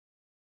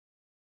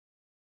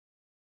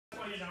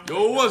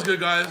Yo, what's good,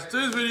 guys?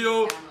 Today's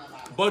video,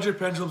 budget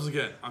pendulums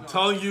again. I'm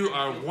telling you,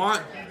 I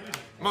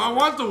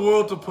want the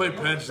world to play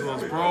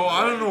pendulums, bro.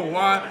 I don't know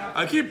why.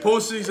 I keep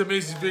posting these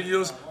amazing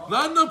videos.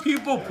 Not enough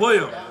people play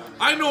them.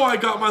 I know I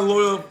got my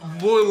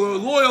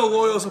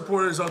loyal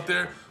supporters out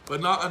there,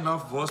 but not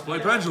enough of us play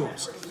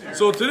pendulums.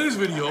 So today's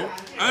video,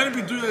 I'm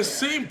gonna be doing the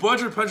same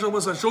budget pendulum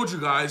list I showed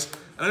you guys,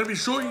 and I'm gonna be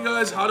showing you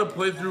guys how to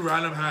play through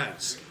random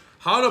hands.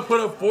 How to put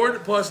up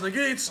 4+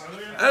 negates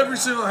every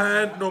single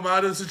hand, no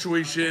matter the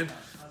situation.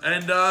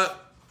 And I'm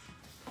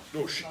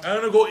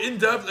gonna go in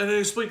depth and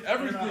explain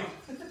everything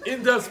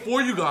in depth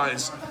for you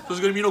guys. So there's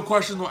gonna be no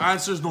questions, no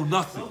answers, no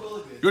nothing.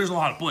 You just know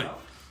how to play.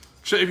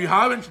 If you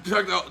haven't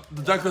checked out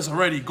the deck list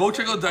already, go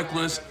check out the deck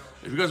list.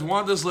 If you guys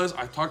want this list,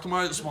 I talked to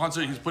my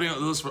sponsor. He's putting out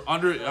the list for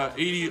under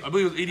 80, I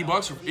believe it was 80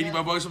 bucks or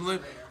 85 bucks, something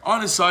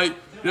on his site.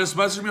 Just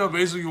message me on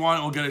Facebook if you want,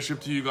 and we'll get it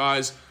shipped to you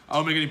guys. I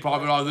don't make any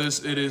profit out of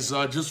this. It is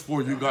just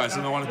for you guys,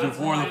 and I want to do it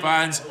for the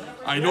fans.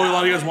 I know a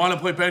lot of you guys want to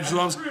play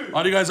pendulums. A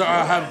lot of you guys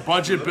have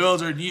budget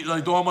bills or need,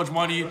 like, don't have much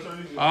money.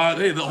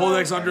 Hey, the whole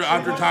deck's under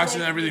after taxes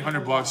and everything,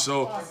 100 bucks.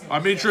 So I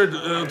made sure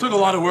it took a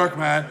lot of work,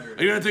 man.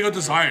 I'm gonna take out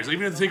Desires. I'm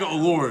gonna take out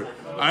Allure.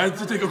 I had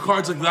to take out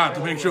cards like that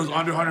to make sure it was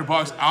under 100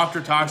 bucks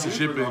after tax and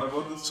shipping.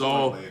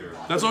 So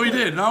that's what we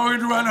did. Now we're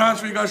gonna do random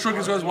hands for you guys,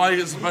 showcase you guys why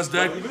it's the best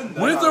deck.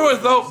 With or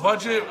without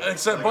budget,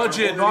 except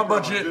budget,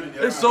 non-budget,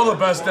 it's still the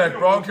best deck,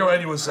 bro. I don't care what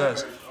anyone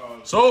says.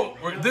 So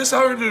this is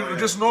how we're gonna do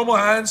just normal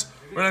hands.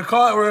 We're gonna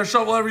call it, we're gonna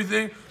shuffle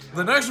everything.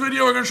 The next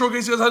video we're gonna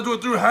showcase you guys how to do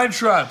it through hand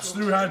traps.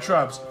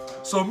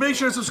 So make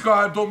sure to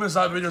subscribe, don't miss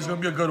that video, it's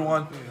gonna be a good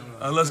one.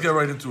 And let's get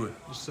right into it.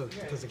 Just so,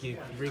 because it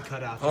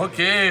recut out.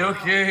 Okay.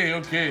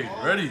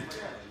 Ready?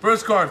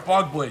 First card,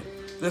 Fog Blade.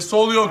 It's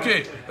totally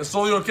okay. It's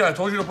totally okay. I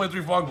told you to play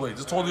 3 Fog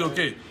Blades. It's totally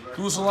okay.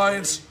 Duelist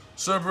Alliance,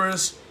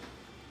 Cerberus,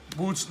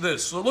 Boots,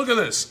 this. So look at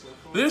this.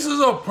 This is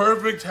a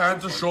perfect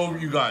hand to show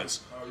you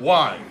guys.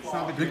 Why? It's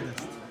not the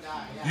greatest.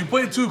 You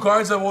play 2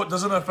 cards that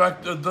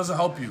doesn't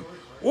help you.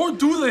 Or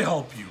do they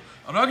help you?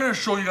 I'm not going to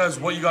show you guys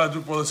what you got to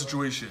do for the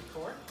situation.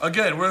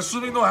 Again, we're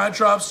assuming no hand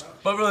traps,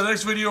 but for the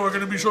next video, we're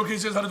going to be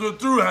showcasing how to do it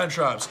through hand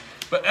traps.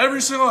 But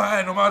every single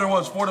hand, no matter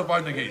what, is 4 to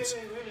 5 negates.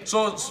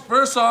 So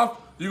first off,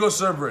 you go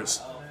Cerberus.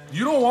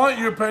 You don't want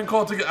your pen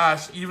call to get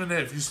ashed, even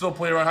if you still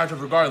play around hand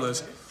traps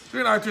regardless.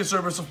 You're going to activate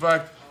Cerberus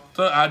effect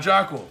to add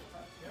Jackal.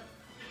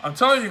 I'm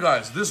telling you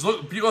guys,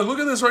 look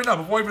at this right now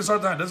before we even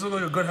start the hand. Does it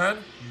look like a good hand?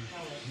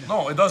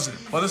 No, it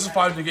doesn't. But this is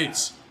 5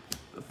 negates.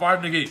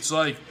 5 negates.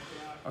 Like,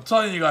 I'm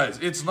telling you guys,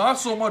 it's not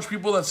so much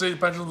people that say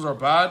pendulums are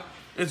bad.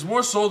 It's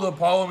more so the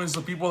problem is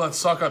the people that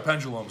suck at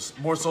pendulums.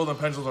 More so than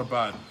pendulums are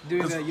bad.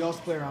 Doing that, you also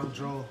play around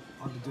draw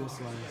on the Duelist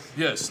Alliance.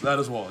 Yes, that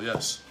as well,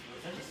 yes.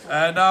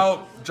 And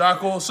now,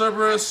 Jackal,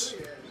 Cerberus.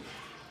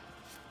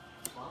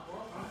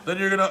 Then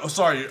you're gonna,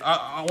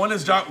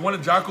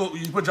 when Jackal,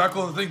 you put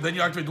Jackal in the thing, then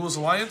you activate Duelist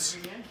Alliance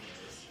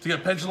to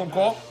get Pendulum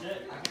Call.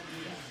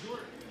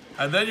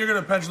 And then you're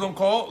gonna Pendulum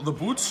Call the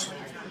Boots.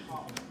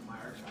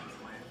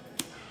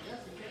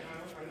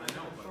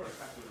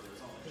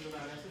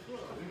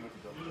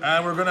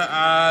 And we're gonna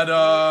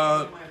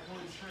add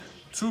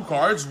 2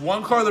 cards.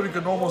 1 card that we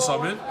can normal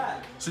summon.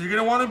 So you're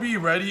gonna want to be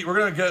ready. We're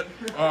gonna get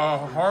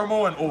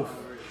Harmo and Oath.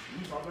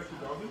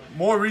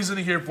 More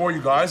reasoning here for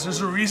you guys. There's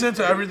a reason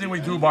to everything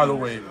we do, by the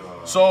way.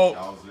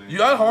 So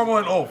you add Harmo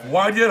and Oath.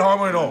 Why do you add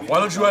Harmo and Oath? Why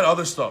don't you add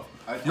other stuff?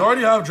 You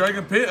already have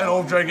Dragon Pit and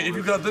Oath Dragon. If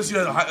you got this, you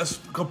have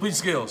complete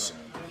scales.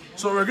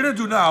 So what we're gonna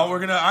do now, we're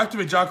gonna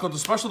activate Jackal to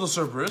special the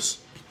Cerberus.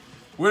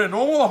 We're gonna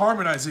normal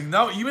harmonizing.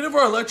 Now, even if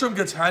our Electrum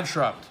gets hand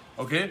trapped,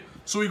 okay?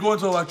 So we go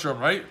into Electrum,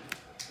 right?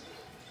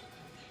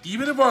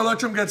 Even if our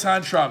Electrum gets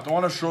hand trapped, I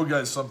want to show you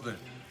guys something.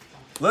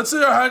 Let's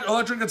say our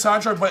Electrum gets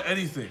hand trapped by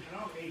anything.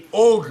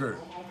 Ogre,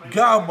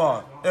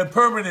 Gamma,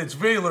 Impermanence,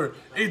 Veiler.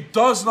 It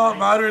does not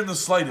matter in the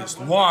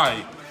slightest.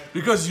 Why?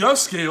 Because you have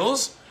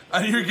scales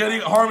and you're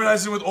getting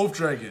harmonizing with Oath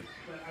Dragon.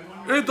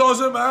 It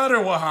doesn't matter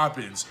what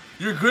happens.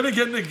 You're going to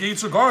get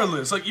negates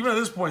regardless. Like, even at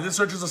this point, this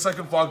searches a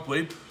second Fog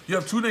Blade. You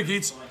have 2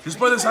 negates. Just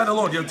by this hand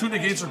alone, you have 2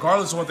 negates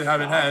regardless of what they have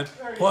in hand.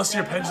 Plus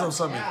your Pendulum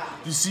Summon.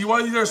 Do you see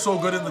why these are so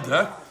good in the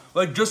deck?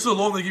 Like, just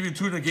alone, they give you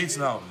 2 negates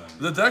now.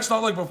 The deck's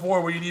not like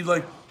before where you need,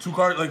 like,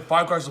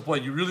 5 cards to play.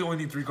 You really only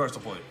need 3 cards to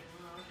play.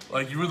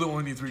 Like, you really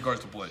only need 3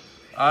 cards to play.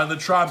 And the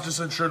traps just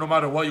ensure no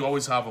matter what, you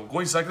always have them.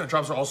 Going second, the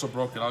traps are also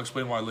broken. I'll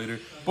explain why later.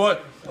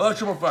 But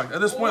Electrum Effect.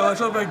 At this point,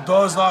 Electrum Effect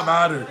does not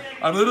matter.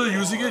 I'm literally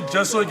using it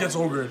just so it gets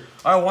ogred.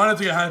 I want it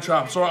to get hand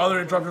trapped, so our other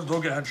interruptions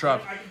don't get hand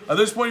trapped. At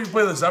this point, you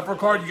play the Zephyr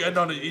card, you end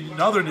on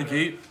another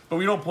negate, but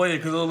we don't play it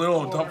because it's a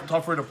little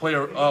tougher to play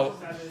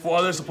for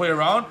others to play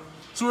around.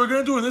 So what we're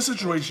going to do in this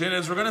situation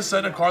is we're going to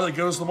send a card that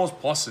gives us the most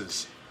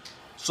pluses.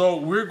 So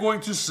we're going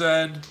to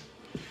send...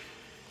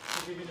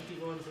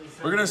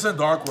 We're going to send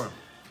Darkworm.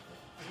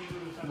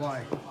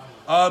 Why?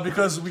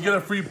 Because we get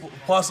a free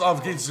plus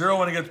off gate 0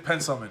 when it gets pen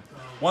summoned.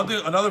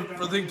 Another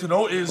thing to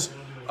note is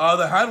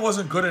the hand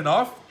wasn't good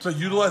enough to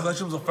utilize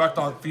Electrum's effect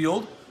on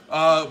field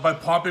by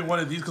popping one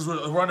of these because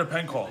we're under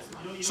pen call.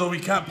 So we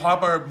can't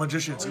pop our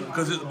magicians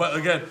but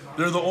again,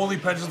 they're the only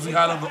pendulums we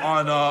had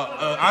on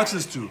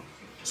access to.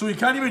 So we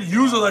can't even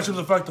use Electrum's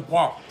effect to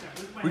pop.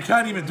 We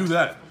can't even do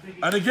that.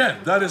 And again,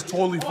 that is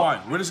totally fine.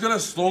 We're just gonna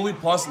slowly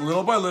plus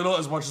little by little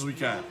as much as we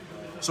can.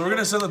 So we're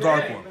gonna send the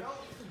Dark one.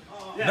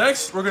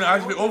 Next, we're gonna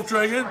activate Oath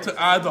Dragon to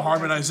add the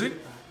Harmonizing.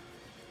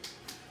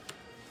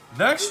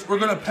 Next, we're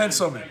gonna pen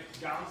summon.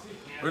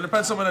 We're gonna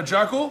pen summon a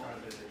Jackal.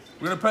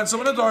 We're gonna pen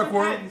summon a Dark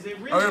Worm. And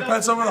we're gonna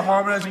pen summon a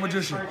Harmonizing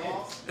Magician.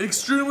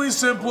 Extremely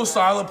simple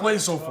style of play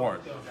so far.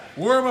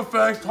 Worm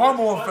effect,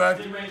 Harmo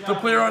effect. The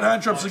player on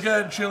hand traps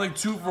again, chilling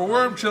 2 for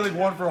Worm, chilling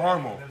 1 for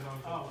Harmo.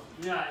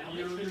 Yeah,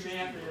 you may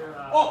have to.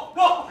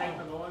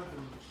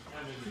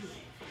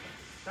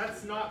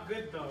 That's not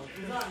good though.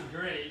 It's not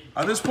great.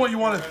 At this point, you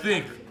want to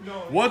think,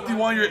 what do you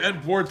want your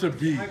end board to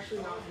be?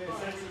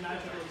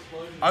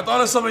 I thought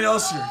of something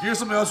else here. Here's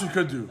something else we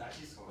could do.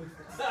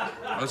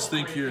 Let's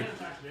think here.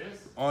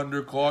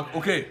 Underclock.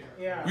 Okay,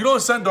 we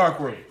don't send Dark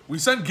Worm. We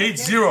send gate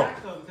 0.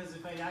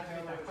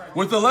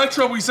 With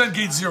Electrum, we send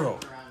gate 0.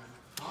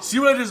 See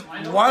what I just...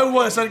 Why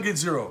would I send gate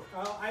 0?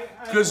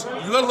 Because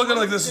you gotta look at it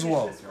like this as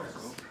well.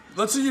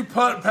 Let's say you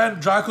pen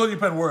Jackal and you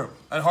pen Worm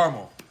and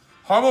Harmo.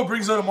 Harmo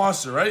brings out a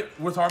monster, right?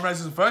 With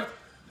Harmonizing effect.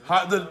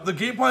 The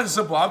game plan is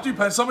simple. After you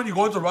pen summon, you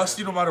go into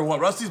Rusty no matter what.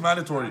 Rusty's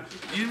mandatory.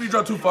 Even if you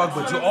draw 2 Fog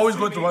Blades, you'll always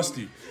go into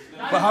Rusty.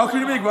 But how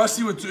can you make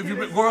Rusty with if you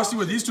go Rusty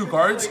with these 2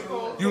 cards,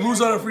 you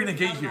lose out a free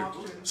negate here.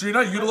 So you're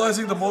not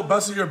utilizing the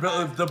best of your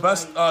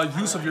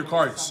use of your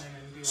cards.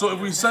 So if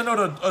we send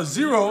out a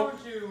 0,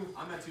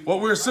 what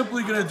we're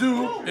simply gonna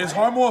do is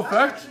Harmo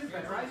effect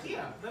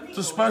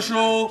to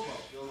special.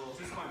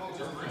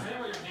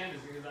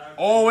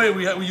 Oh wait,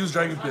 we use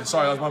Dragon Pit.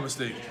 Sorry, that was my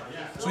mistake.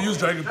 So we use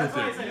Dragon Pit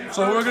there.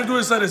 So what we're gonna do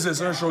instead is this.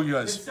 I'm gonna show you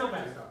guys.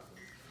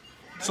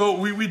 So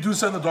we do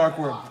send the Dark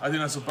Worm. I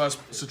think that's the best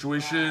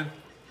situation.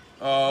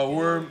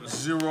 Worm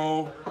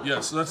 0.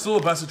 Yes, so that's still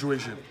the best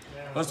situation.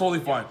 That's totally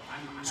fine.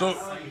 So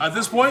at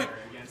this point,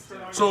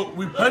 so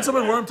we pen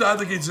summon Worm to add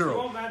the gate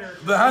 0.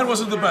 The hand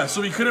wasn't the best,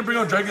 so we couldn't bring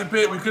out Dragon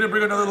Pit. We couldn't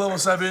bring another level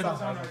 7.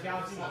 Now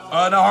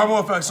Harmo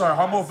effect. Sorry,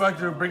 Harmo effect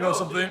to bring out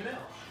something.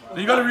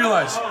 You gotta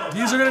realize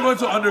these are gonna go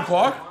into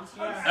Underclock,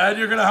 and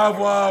you're gonna have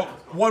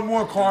 1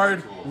 more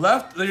card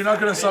left that you're not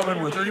gonna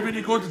summon with, or even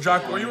you go to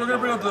Jack, or you were gonna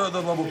bring out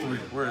the level 3.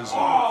 Where is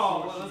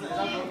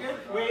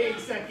it? Wait a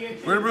second.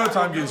 We're gonna bring out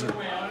Time Gazer.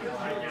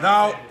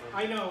 Now,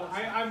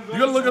 you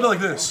gotta look at it like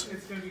this.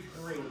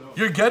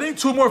 You're getting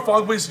 2 more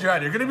Fog Blades in your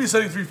hand. You're gonna be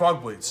setting 3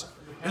 Fog Blades.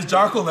 Is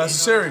Jackal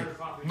necessary?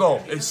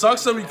 No. It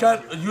sucks that we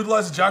can't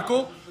utilize the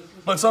Jackal,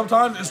 but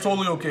sometimes it's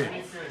totally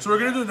okay. So what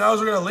we're gonna do now is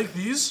we're gonna link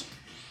these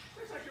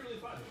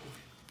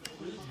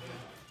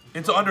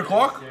into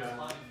Underclock.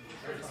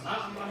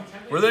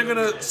 We're then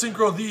gonna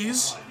synchro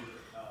these.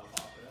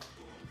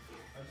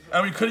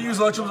 And we couldn't use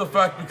Electrum's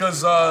effect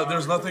because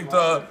there's nothing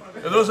to...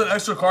 If there was an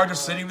extra card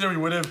just sitting there, we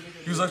would have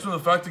used Electrum's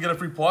effect to get a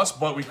free plus,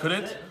 but we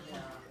couldn't.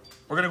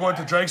 We're gonna go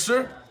into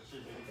Dragster.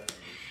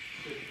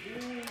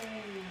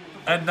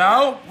 And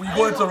now we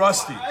go into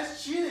Rusty.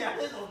 That's cheating. I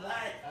didn't know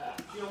that.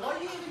 Why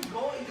do you even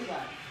go into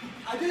that?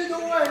 I didn't know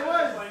where it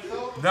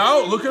was.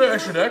 Now look at our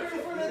extra deck.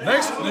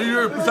 Next,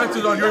 you're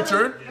protected on your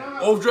turn.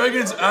 Oath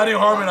Dragon's adding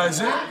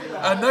Harmonizing.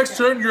 And next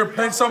turn, you're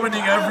pen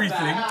summoning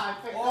everything.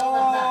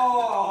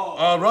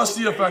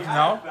 Rusty effect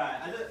now.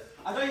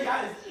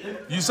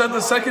 You send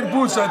the second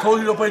boots. I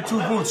told you to play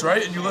 2 boots,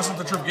 right? And you listen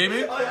to Trif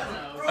Gaming.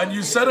 And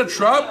you set a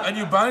trap, and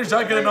you banish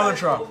that, get another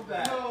trap.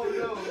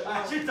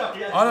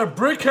 On a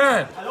brick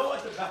hand.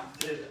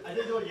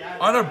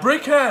 On a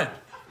brick hand.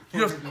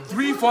 You have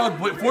 3 Fog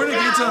Blades, 4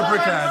 negates on a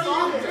brick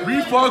hand.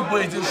 3 Fog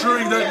Blades,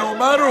 ensuring that no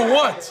matter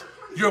what,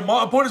 your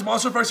opponent's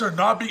monster effects are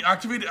not being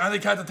activated and they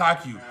can't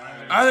attack you.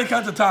 And they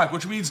can't attack,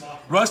 which means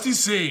Rusty's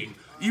saying,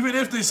 even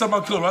if they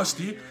somehow kill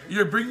Rusty,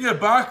 you're bringing it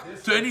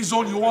back to any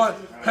zone you want,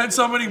 pen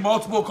summoning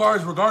multiple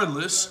cards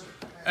regardless,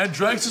 and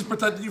Drex is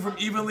protecting you from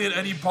evenly in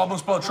any problem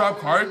spell trap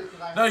card.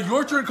 Now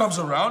your turn comes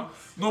around,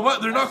 no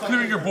matter, they're not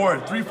clearing your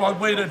board. 3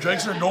 Fogblade and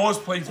Dragster, no one's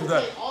playing through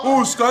that.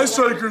 Oh, Sky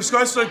Striker,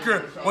 Sky Striker.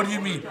 What do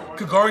you mean?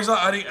 Kagari's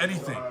not adding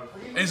anything.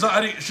 And he's not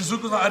adding,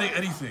 Shizuku's not adding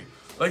anything.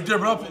 Like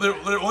they're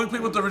only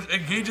playing with the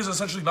engage is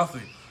essentially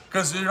nothing.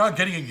 Because they're not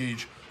getting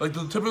engaged. Like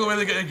the typical way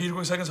they get engaged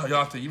going second is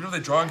Hayate. Even if they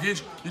draw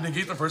engage, you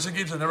negate the first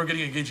engage, they're never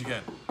getting engaged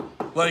again.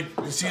 Like,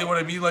 you see what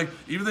I mean? Like,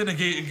 even if they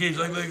negate engage,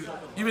 like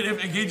even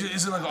if engage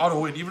isn't like auto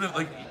win, even if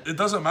like it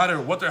doesn't matter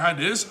what their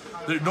hand is,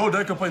 no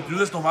deck can play through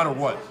this no matter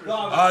what.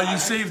 You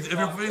saved if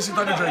you're facing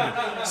Thunder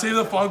Dragon, save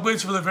the Fog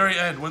Blades for the very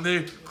end when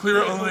they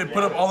clear, when they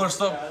put up all their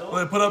stuff,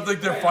 when they put up like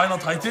their final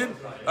Titan,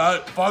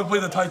 Fog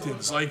Blade the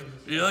Titans. Like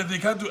they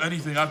can't do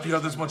anything after you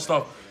have this much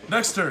stuff.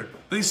 Next turn,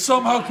 they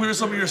somehow clear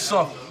some of your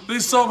stuff. They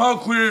somehow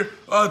clear 2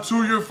 of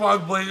your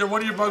Fog Blades, or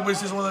 1 of your Fog Blades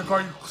stays on one of the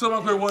card. You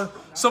somehow clear 1.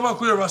 Somehow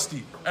clear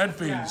Rusty. End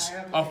phase.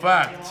 A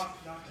fact.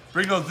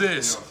 Bring out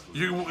this.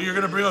 You're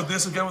gonna bring out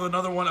this again with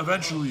another one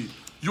eventually.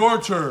 Your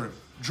turn.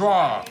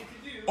 Draw.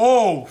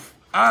 Oath.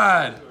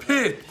 Add.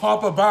 Pit.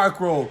 Pop a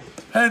back row.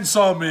 Pen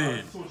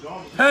summon.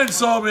 Pen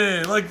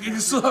summon. Like you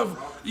still have.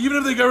 Even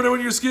if they get rid of one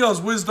of your skills,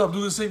 Wisdom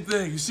do the same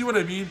thing. You see what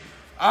I mean?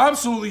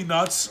 Absolutely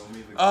nuts.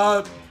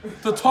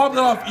 To top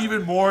that off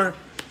even more,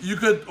 you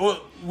could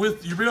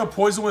you bring up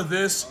poison with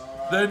this,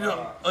 then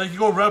like you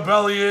go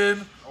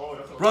Rebellion,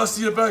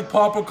 Rusty effect,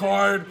 pop a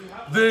card,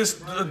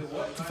 this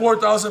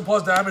 4,000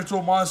 plus damage to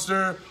a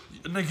monster,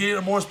 negate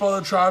a more spell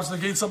of traps,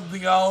 negate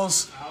something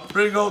else,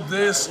 bring out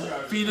this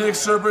Phoenix,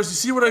 Cerberus. You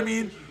see what I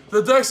mean?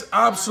 The deck's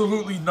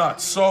absolutely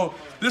nuts. So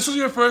this was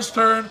your first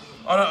turn.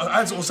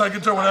 On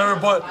second turn, whatever,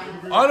 but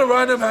on a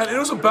random hand, it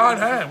was a bad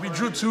hand. We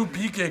drew 2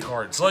 PK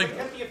cards. Like,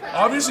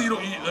 obviously,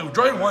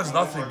 drawing 1's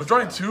nothing, but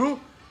drawing 2,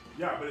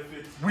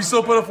 we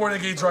still put a 4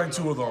 negate drawing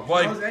 2 of them.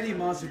 Like, any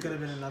monster could have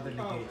been another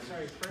negate.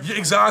 Yeah,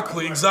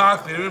 exactly. If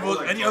it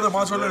was any other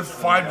monster, would have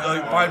been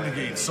 5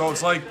 negates. So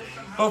it's like,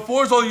 but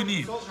 4 is all you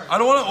need. I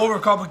don't want to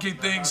overcomplicate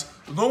things.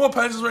 Normal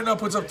Pendulums right now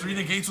puts up 3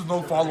 negates with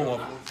no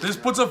follow-up. This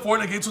puts up 4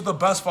 negates with the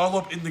best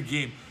follow-up in the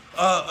game.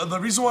 The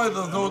reason why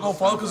no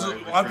follow, because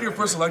after your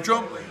first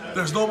Electrum,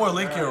 there's no more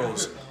link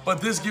arrows.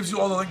 But this gives you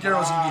all the link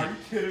arrows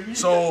you need.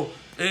 So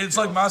it's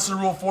like Master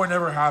Rule 4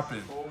 never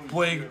happened,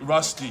 playing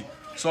Rusty.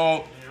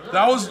 So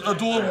that was a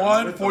duel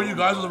 1 for you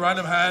guys with a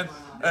random hand.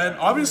 And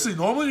obviously,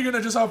 normally you're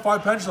going to just have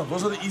 5 Pendulums.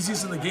 Those are the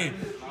easiest in the game.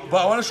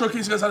 But I want to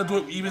showcase you guys how to do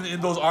it even in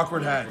those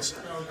awkward hands.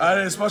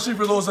 And especially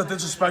for those that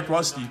disrespect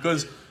Rusty.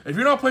 Because if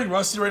you're not playing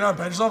Rusty right now in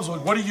Pendulums,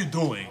 like, what are you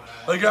doing?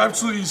 Like, you're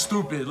absolutely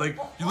stupid. Like,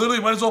 you literally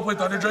might as well play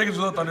Thunder Dragons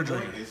without Thunder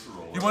Dragon.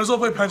 You might as well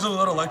play Pendulum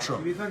without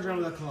Electrum. You Thunder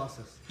without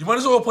Colossus. You might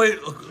as well play,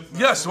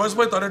 yes, you might as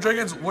well play Thunder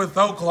Dragons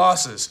without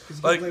Colossus.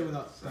 Like,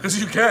 because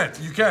you can't.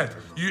 You can't.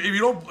 If you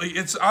don't,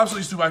 it's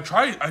absolutely stupid.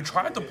 I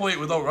tried to play it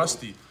without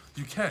Rusty.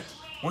 You can't.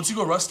 Once you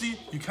go Rusty,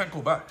 you can't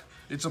go back.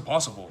 It's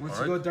impossible. Once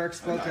you go Dark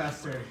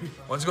Spellcaster.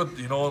 Once you go,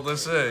 you know what they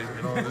say.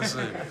 You know what they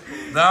say.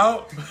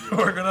 Now,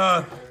 we're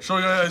gonna show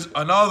you guys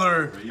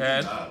another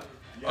hand.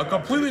 A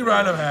completely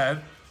random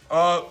hand.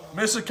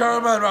 Mr.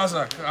 Caraman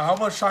Razak, how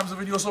much time's the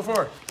video so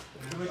far?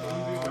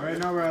 Right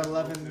now we're at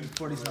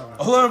 11:47.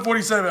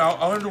 11:47. I'm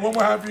gonna do one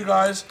more hand for you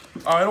guys.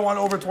 I don't want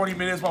over 20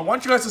 minutes, but I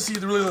want you guys to see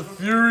the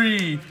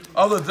theory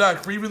of the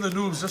deck for even the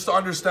noobs, just to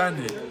understand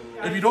it.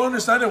 If you don't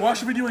understand it, watch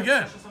the video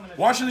again.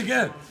 Watch it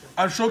again.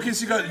 I'm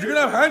showcasing you guys. You're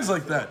gonna have hands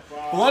like that.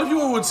 A lot of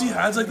people would see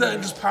hands like that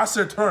and just pass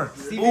their turn.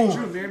 Steven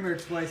drew Mirror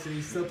twice and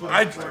he still put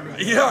I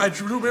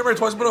drew Mirror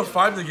twice, but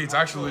 5 negates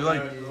actually.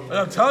 Like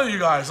I'm telling you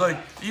guys, like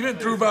even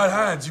through bad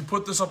hands, you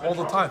put this up all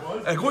the time.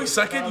 And going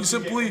second, you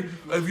simply,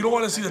 if you don't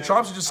want to see the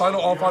traps, you just side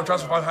out all 5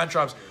 traps with 5 hand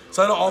traps.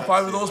 Side out all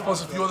 5 of those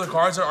plus a few other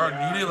cards that aren't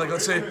needed. Like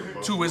let's say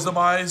 2 Wisdom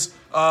Eyes,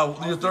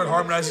 your 3rd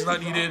Harmonize is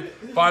not needed.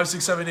 5,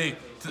 6, 7, 8.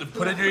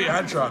 Put in your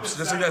hand traps,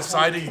 just like that,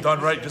 siding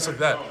done right, just like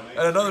that.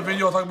 And another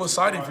video I'll talk about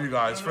siding for you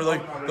guys, for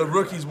like the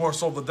rookies more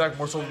so the deck,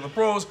 more so than the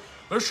pros.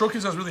 Let's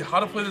showcase us really how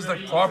to play this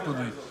deck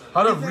properly,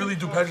 how to really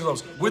do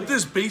Pendulums with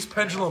this base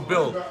Pendulum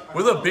build,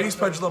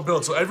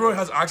 so everyone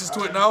has access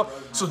to it now,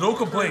 so no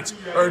complaints,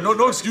 or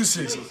no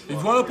excuses. If you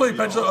want to play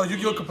Pendulum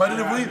Yu-Gi-Oh!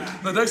 Competitively,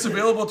 the deck's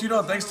available to you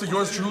now thanks to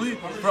yours truly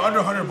for under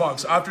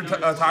 $100 after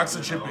tax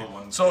and shipping.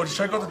 So just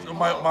check out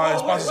my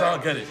sponsor channel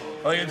and get it.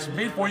 Like it's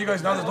made for you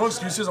guys now, there's no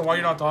excuses on why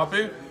you're not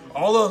topping.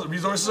 All the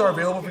resources are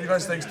available for you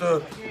guys thanks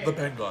to the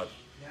Pen God.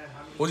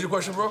 What was your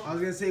question, bro? I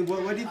was gonna say,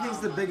 what do you think is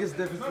the biggest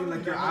difference between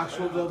like your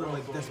actual build and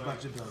like this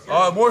budget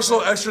build? More so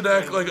extra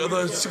deck, like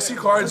the 60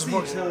 cards.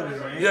 More, utility,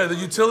 right? Yeah, the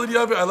utility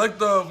of it. I like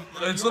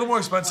it's a little more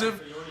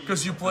expensive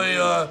because you play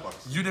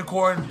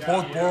Unicorn,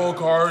 both Boral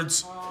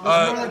cards. It's more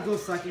like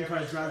those second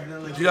cards rather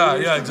than like.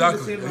 Yeah,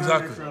 exactly.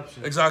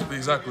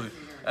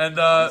 And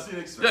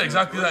yeah,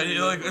 exactly that.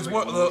 Like it's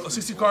more the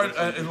 60 card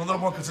is a little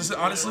more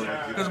consistent, honestly,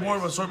 because it's more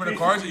of an assortment of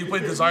cards. You play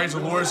Desires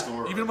and Allures.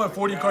 Even in my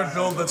 40 card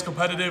build that's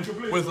competitive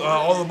with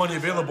all the money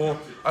available,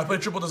 I play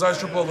triple Desires,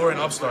 triple Allure,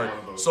 and Upstart.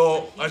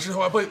 So I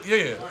play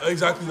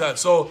exactly that.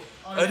 So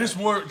just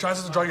more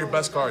chances to draw your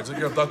best cards, like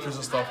your abductors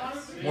and stuff.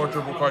 More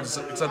triple cards,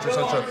 etc.,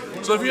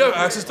 etc. So if you have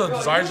access to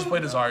Desires, just play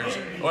Desires,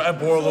 and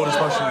Borreload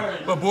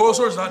especially. But Boral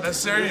Sword is not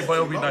necessary, but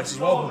it'll be nice as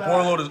well. But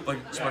Borreload is like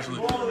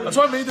especially. That's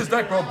why I made this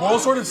deck, bro. Boral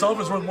Sword itself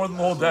is worth more than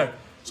the whole deck.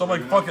 So I'm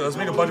like, fuck it, let's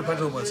make a budget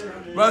Pendulum list.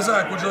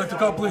 Razak, would you like to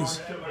come, please?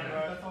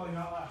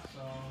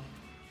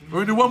 We're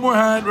gonna do one more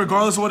hand,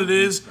 regardless of what it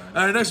is. And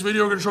in our next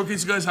video, we're gonna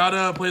showcase you guys how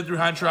to play through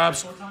hand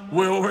traps.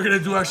 What we're gonna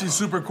do actually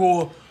super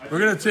cool. We're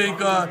gonna take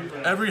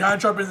every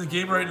hand trap in the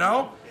game right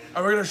now,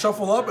 and we're gonna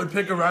shuffle up and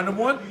pick a random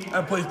one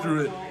and play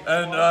through it.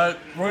 And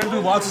we're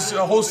gonna do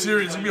a whole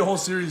series. It's gonna be a whole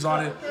series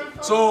on it.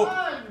 So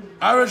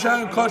average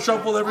hand, cut,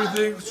 shuffle,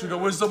 everything. So we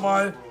got Wisdom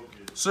Eye,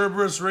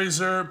 Cerberus,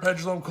 Razor,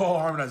 Pendulum, Call,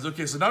 Harmonize.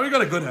 Okay, so now we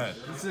got a good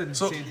hand.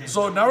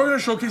 So now we're gonna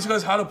showcase you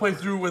guys how to play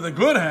through with a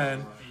good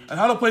hand and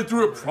how to play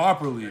through it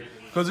properly.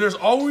 Because there's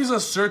always a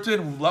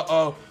certain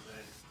how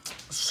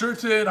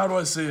do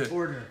I say it?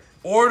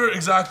 Order,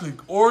 exactly.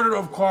 Order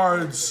of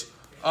cards.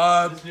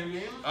 A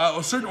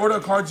certain order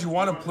of cards you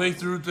want to play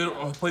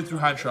through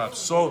hand traps.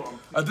 So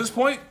at this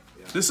point,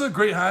 this is a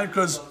great hand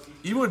because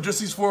even with just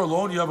these 4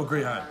 alone, you have a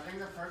great hand.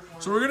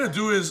 So what we're gonna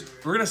do is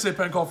we're gonna say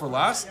pen call for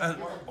last, and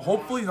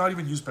hopefully not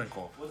even use pen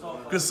call.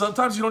 Because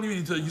sometimes you don't even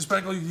need to use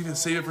pen call; you can even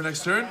save it for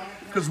next turn.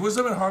 Because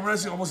Wisdom and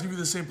Harmonizing almost give you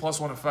the same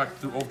 +1 effect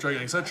through Oak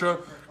Dragon, etc.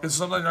 Because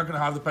sometimes you're not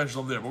gonna have the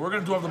Pendulum there. But we're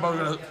gonna do off the bat.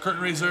 We're gonna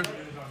Curtain Razor.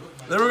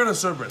 Then we're gonna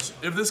Cerberus.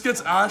 If this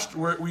gets ashed,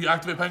 we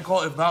activate pen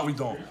call. If not, we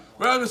don't.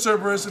 We're gonna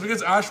Cerberus. If it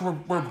gets ashed,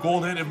 we're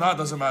golden. If not, it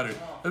doesn't matter.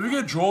 If we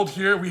get drolled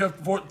here, we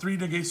have 3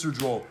 negates through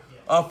droll.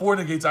 4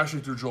 negates actually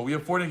through droll. We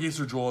have 4 negates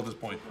through droll at this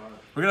point.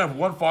 We're gonna have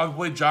 1 Fog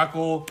Blade,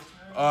 Jackal,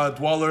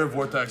 Dweller,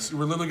 Vortex.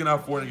 We're literally gonna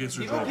have 4 negates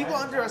through droll. People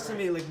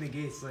underestimate like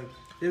negates. Like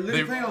they're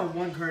literally playing on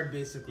 1 card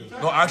basically.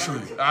 No,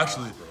 actually,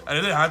 and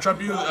if they hand trap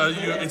you,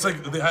 it's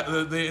like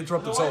they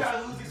interrupt themselves.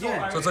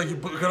 Yeah. So it's like you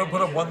gonna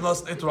put up 1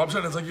 less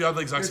interruption. It's like you have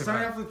the exact You're same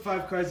starting hand. off with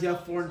 5 cards. You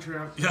have 4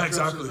 interruptions. Yeah,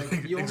 exactly.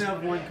 Like, you only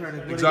have 1 card.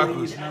 Like,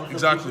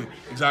 Exactly.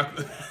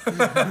 Exactly.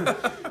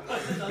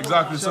 Shout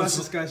out to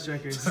Sky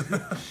Strikers.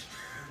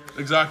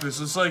 Exactly.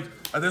 So it's like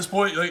at this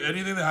point, like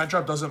anything the hand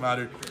trap doesn't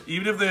matter.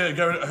 Even if they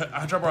get rid of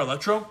hand trap or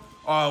Electrum,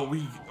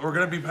 we're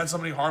gonna be pen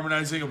summoning,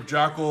 harmonizing of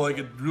Jackal. Like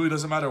it really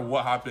doesn't matter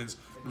what happens,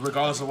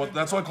 regardless of what.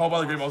 That's why Call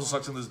by the Grave also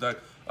sucks in this deck.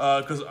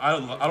 Because I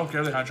don't care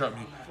if they hand trap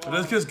me. If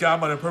this kid's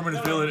Gamma and a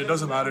permanent failure, it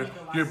doesn't matter.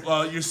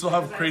 You still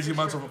have crazy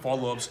amounts of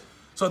follow-ups.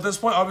 So at this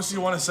point, obviously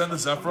you want to send the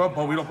Zephyra,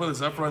 but we don't play the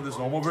Zephyra in this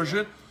normal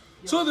version.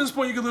 So at this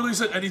point, you can literally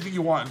set anything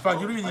you want. In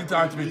fact, you don't even need to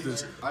activate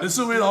this. This is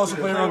a way to also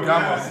play around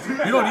Gamma.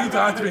 You don't need to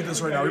activate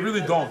this right now. We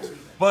really don't.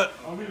 But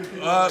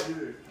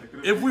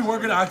if we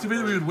weren't going to activate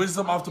it, we would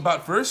Wisdom off the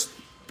bat first.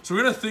 So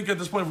we're going to think at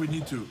this point if we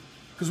need to.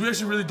 Because we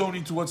actually really don't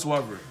need to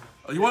whatsoever.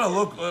 You want to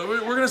look... we're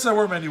going to set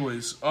Worm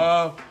anyways.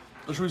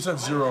 Let's really set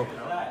 0.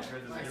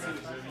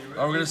 We're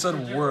going to set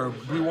Worm.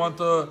 Do we want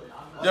the...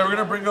 Yeah, we're going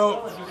to bring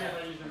out...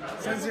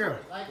 Send 0.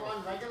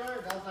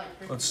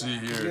 Let's see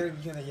here.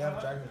 You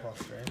have Dragon Pulse,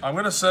 right? I'm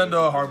going to send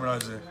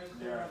Harmonizer.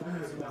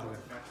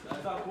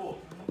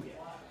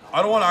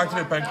 I don't want to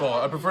activate pen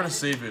call. I prefer to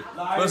save it.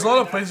 But there's a lot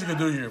of plays you can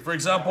do here. For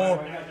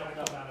example...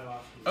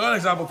 I got an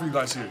example for you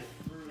guys here.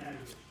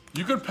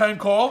 You could pen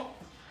call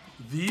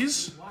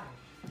these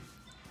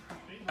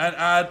and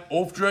add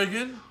Oath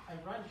Dragon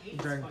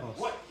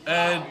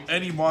and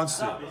any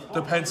monster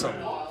to pen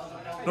summon.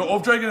 No,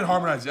 Oath Dragon and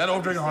Harmonize. Add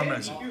Oath Dragon and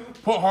Harmonize.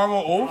 Put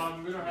Harmo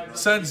Oath,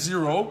 send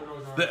 0.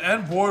 The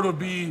end board would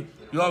be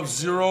you'll have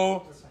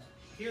 0,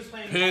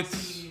 Pit.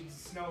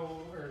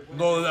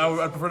 No,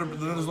 I prefer to.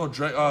 There's no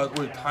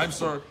wait, Time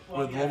Star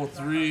with level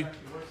 3.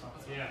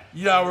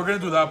 Yeah, we're gonna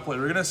do that play.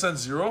 We're gonna send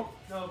 0.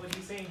 No, but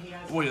he's saying he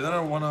has. Wait, then I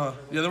wanna.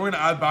 Yeah, then we're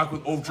gonna add back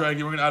with Oath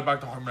Dragon. We're gonna add back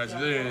to Harmonize. Yeah,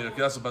 okay,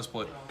 that's the best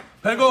play.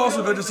 Pengo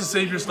also good just to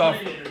save your stuff,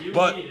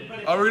 but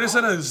we're gonna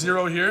send a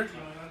 0 here,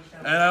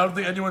 and I don't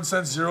think anyone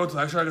sends 0 to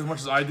extract as much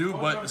as I do.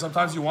 But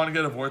sometimes you want to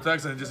get a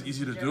Vortex, and it's just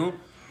easy to do.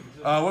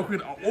 What we?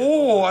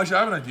 Oh, actually, I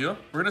have an idea.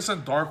 We're gonna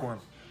send Dark Worm.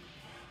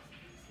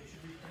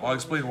 I'll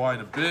explain why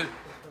in a bit.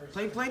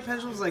 Playing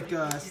Pendulums like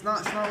it's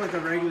not like a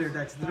regular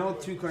deck. It's no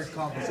 2-card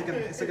combo.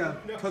 It's like a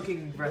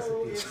cooking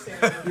recipe.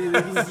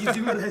 you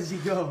do it as you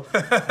go.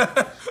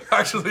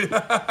 Actually,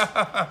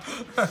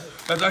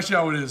 that's actually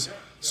how it is.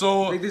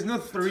 So like there's no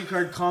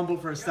 3-card combo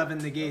for 7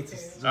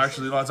 negates.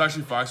 Actually, no, it's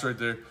actually facts right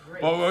there.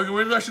 But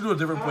we're actually do a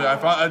different play.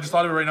 I just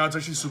thought of it right now. It's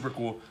actually super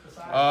cool.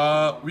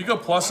 We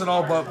got plus and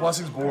all, but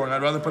plussing's boring.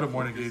 I'd rather put up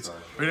more negates.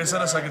 We're gonna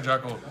send a second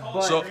Jackal.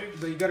 But So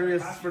you gotta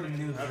realize this is for the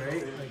noobs,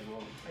 right? Like,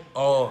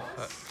 oh.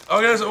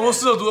 Okay, so we'll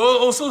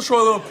still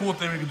show a little cool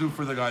thing we can do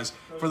for the guys,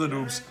 for the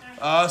noobs.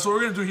 So what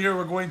we're gonna do here,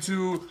 we're going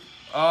to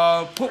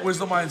put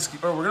Wisdom Eye in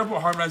skill, or we're gonna put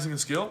Harmonizing in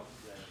skill.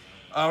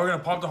 We're gonna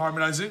pop the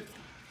Harmonizing,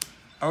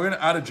 and we're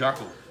gonna add a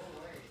Jackal.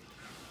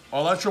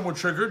 Electrum will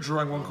trigger,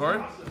 drawing 1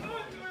 card.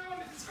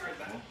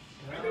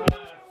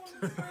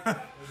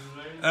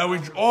 And we,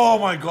 oh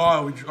my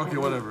god, okay,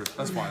 whatever.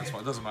 That's fine,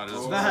 it doesn't matter.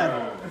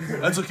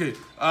 That's okay.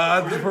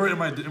 I prefer it in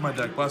my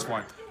deck, but that's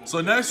fine.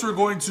 So next we're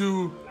going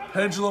to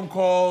Pendulum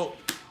call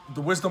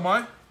the Wisdom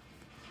Eye.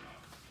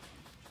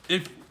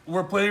 If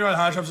we're playing around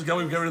hand traps again,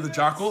 we get rid of the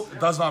Jackal.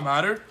 It does not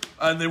matter.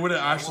 And they wouldn't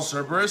ash the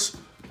Cerberus.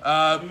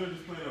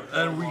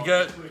 And we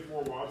get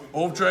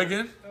Oath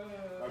Dragon.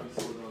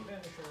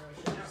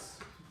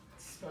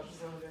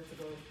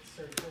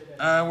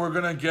 And we're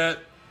gonna get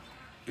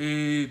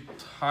a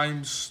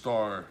Time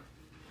Star.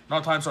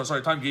 Not Time Star,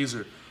 sorry, Time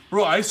Gazer.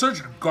 Bro, I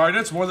search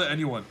Garnets more than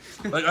anyone.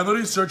 Like, I'm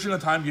literally searching a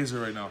Time Gazer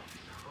right now.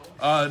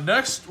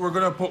 Next, we're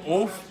gonna put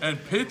Oath and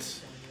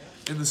Pit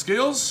in the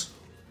scales.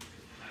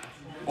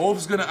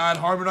 Oath's gonna add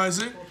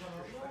Harmonizing.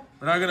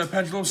 We're not gonna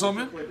Pendulum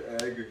Summon.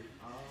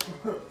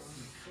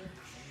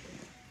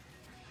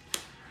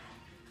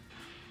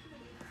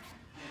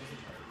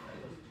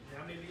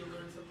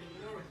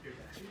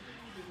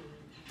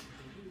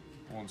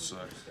 One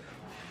sec.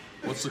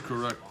 What's the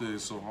correct day?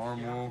 So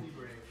Harmo.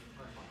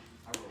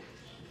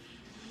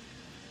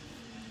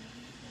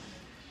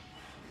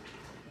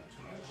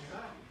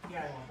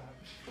 Yeah, I want that.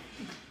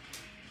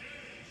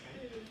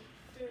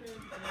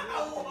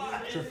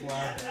 Trif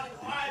lab.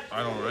 I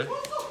know, right?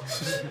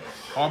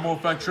 Harmo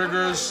effect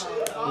triggers.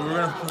 We're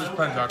gonna put this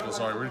pen Jackal,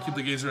 sorry. We're gonna keep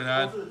the Gazer in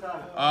hand.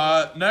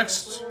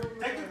 Next,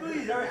 Technically,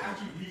 he's already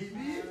actually beat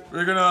me.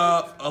 we're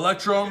gonna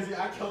Electrum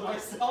I killed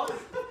myself.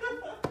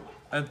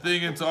 and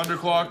thing into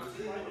Underclock.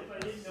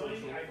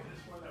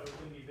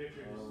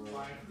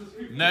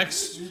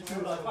 Next,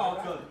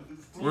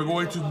 we're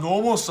going to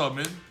normal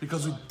summon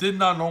because we did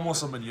not normal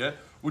summon yet.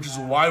 which is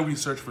why we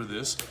searched for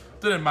this.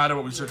 Didn't matter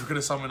what we searched, we could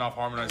have summoned off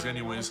Harmonized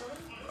anyways.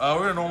 We're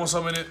gonna normal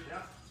summon it.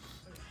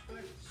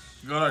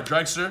 Got our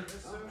Dragster.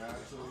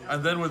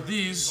 And then with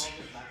these,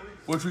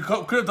 which we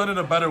could have done in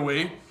a better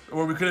way,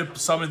 where we could have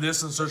summoned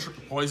this and searched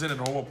for poison and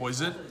normal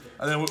poison.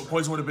 And then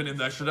poison would have been in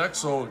the extra deck,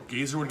 so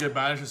Gazer would get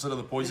banished instead of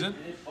the poison.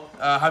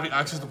 Having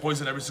access to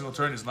poison every single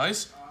turn is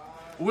nice.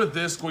 With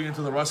this, going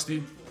into the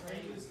Rusty.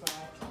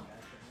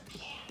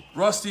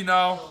 Rusty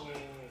now,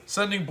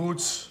 sending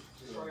Boots.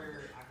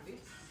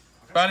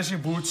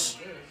 Banishing Boots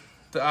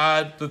to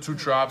add the 2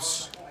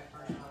 traps.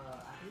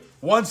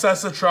 One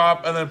sets the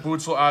trap, and then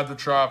Boots will add the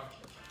trap.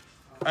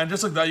 And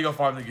just like that, you got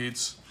 5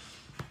 negates.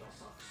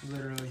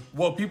 Literally.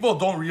 What people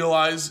don't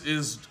realize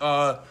is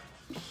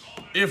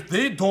if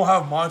they don't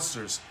have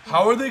monsters,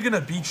 how are they going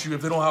to beat you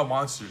if they don't have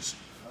monsters?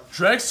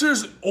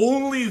 Dragster's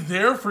only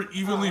there for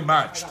evenly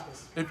matched.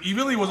 If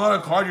evenly was not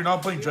a card, you're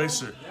not playing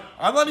Dragster.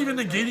 I'm not even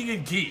negating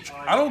Engage.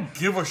 I don't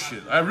give a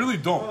shit. I really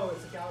don't.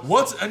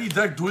 What's any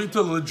deck doing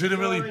to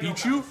legitimately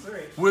beat you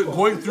with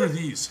going through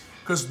these?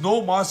 Because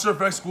no monster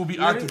effects will be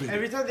activated.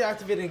 Every time they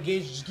activate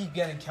Engage, you just keep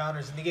getting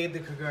counters. And they get the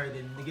Kagari,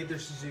 they get their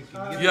Suzuki.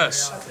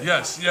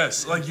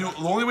 Yes. Like the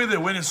only way they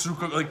win is through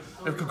like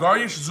if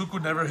Kagari and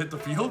Shizuku never hit the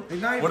field.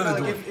 What are they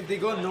doing? If they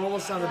go normal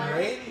summon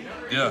rate,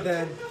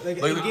 then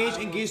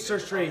Engage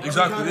search rate.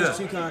 Exactly.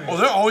 2 counters. Oh,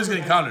 they're always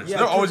getting counters. Yeah,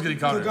 they're always getting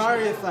counters.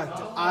 Kagari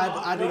effect,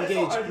 add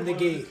Engage,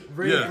 negate.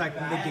 Rate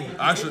effect, negate.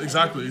 Actually,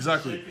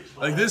 exactly.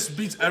 Like this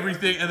beats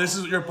everything, and this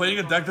is you're playing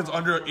a deck that's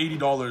under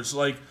 $80.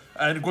 Like.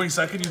 And going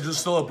second, you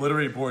just still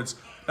obliterate boards.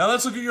 Now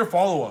let's look at your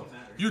follow-up.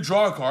 You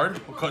draw a card.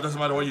 Doesn't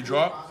matter what you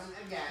draw.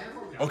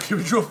 Okay,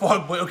 we drew a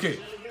Fog Blade. Okay,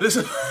 this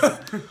is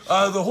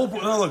the whole.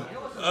 No,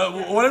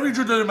 look, whatever you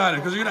drew doesn't matter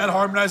because you're gonna add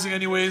Harmonizing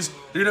anyways.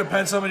 You're gonna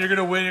pen summon. You're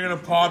gonna win. You're gonna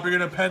pop. You're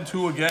gonna pen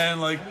 2 again.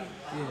 Like,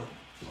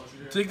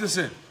 take this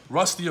in.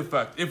 Rusty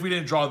effect. If we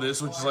didn't draw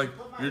this, which is like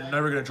you're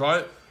never gonna draw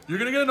it, you're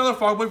gonna get another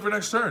Fog Blade for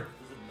next turn.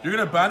 You're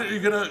gonna ban it.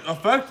 You're gonna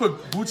effect.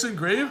 Put Boots in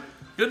grave.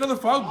 Get another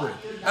Fog Blade.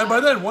 And by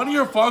then, one of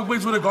your Fog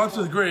Blades would have gone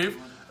to the grave.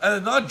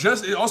 And not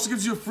just, it also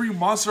gives you a free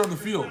monster on the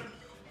field.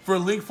 For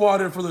Link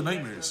Fodder for the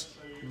Nightmares.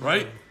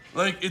 Right?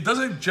 Like, it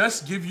doesn't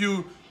just give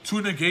you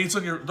 2 negates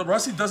on your... The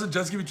Rusty doesn't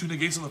just give you 2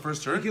 negates on the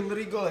first turn. You can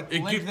literally go like,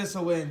 link this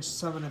away and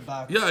summon it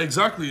back. Yeah,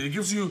 exactly. It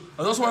gives you...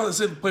 That's why I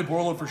said play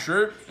Borlo for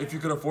sure, if you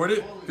could afford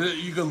it.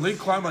 You can Link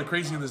climb like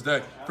crazy in this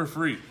deck for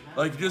free.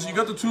 Like, you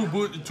got the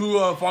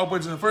 2 Fog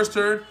Blades in the first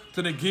turn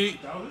to negate.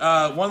 One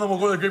of them will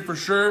go to the grave for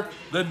sure.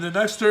 Then the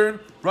next turn,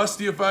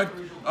 Rusty effect,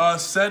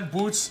 send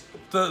Boots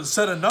to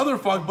set another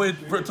Fog Blade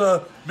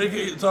to make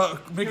it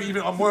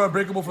even more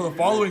unbreakable for the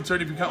following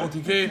turn if you count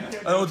OTK.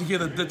 And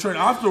OTK the turn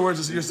afterwards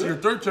is your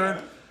 3rd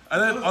turn.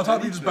 And then on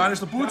top you just banish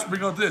the Boots,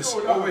 bring out this.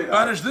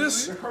 Banish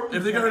this.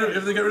 If they get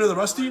rid of the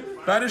Rusty,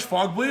 banish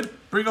Fog Blade,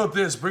 bring out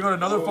this. Bring out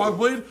another Fog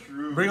Blade,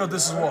 bring out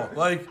this as well.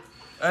 Like,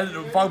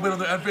 and Fog Blade on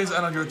the end phase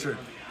and on your turn.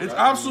 It's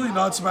absolutely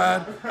nuts,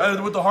 man.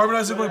 And with the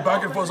Harmonizing going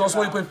back and forth, it's also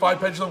why you play 5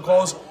 Pendulum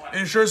calls. It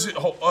ensures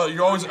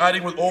you're always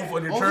adding with Oath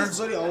on your turns. It's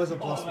literally always a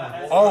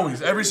 +1.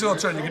 Always, every single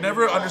turn. You can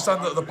never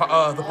understand the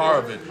power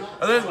of it.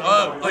 And then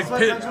like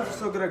Pit,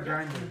 so good at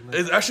grinding.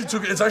 it's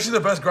actually the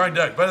best grind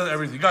deck, better than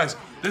everything, guys.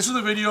 This was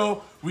the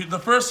video. The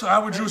first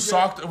hand we drew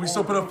socked, and we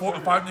still put up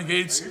 5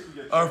 negates,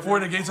 or 4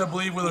 negates, I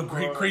believe, with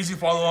a crazy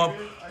follow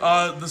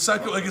up. The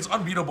second, like, it's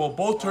unbeatable.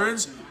 Both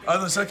turns.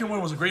 The second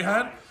one was a great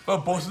hand.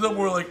 But both of them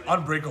were like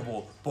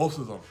unbreakable. Both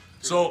of them.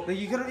 So like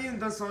you could have even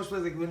done so much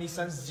plays like when you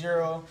sent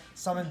 0,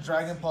 summon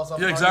Dragon Pulse.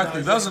 Yeah,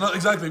 exactly. That was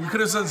exactly. We could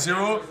have sent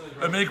 0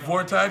 and make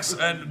Vortex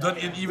and done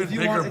an even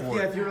bigger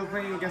board. If you're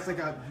playing against like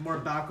a more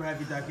backward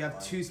heavy deck, you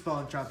have 2 spell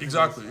and trap.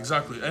 Exactly.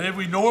 And if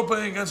we know we're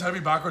playing against heavy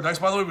backward decks,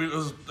 by the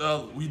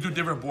way, we do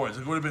different boards.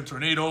 It would have been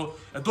Tornado,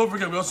 and don't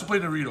forget we also play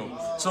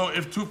Naruto. So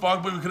if 2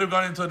 Fog Blade, we could have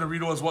gone into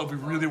Naruto as well if we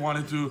really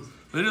wanted to.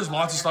 There's just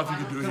lots of stuff you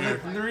can do here.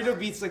 Naruto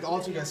beats like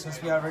Ultra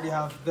since we already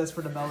have this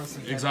for the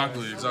Melisy.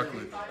 Exactly.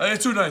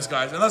 It's too nice,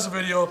 guys. And that's the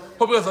video.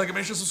 Hope you guys like it.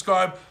 Make sure to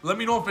subscribe. Let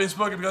me know on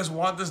Facebook if you guys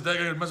want this deck.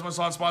 I can message my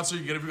salon sponsor.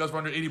 You can get it if you guys for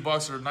under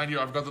 $80 or 90.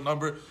 I forgot the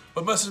number.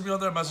 But message me on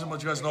there. Message me,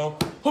 let you guys know.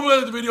 Hope you guys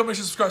like the video. Make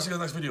sure to subscribe. See you guys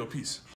next video. Peace.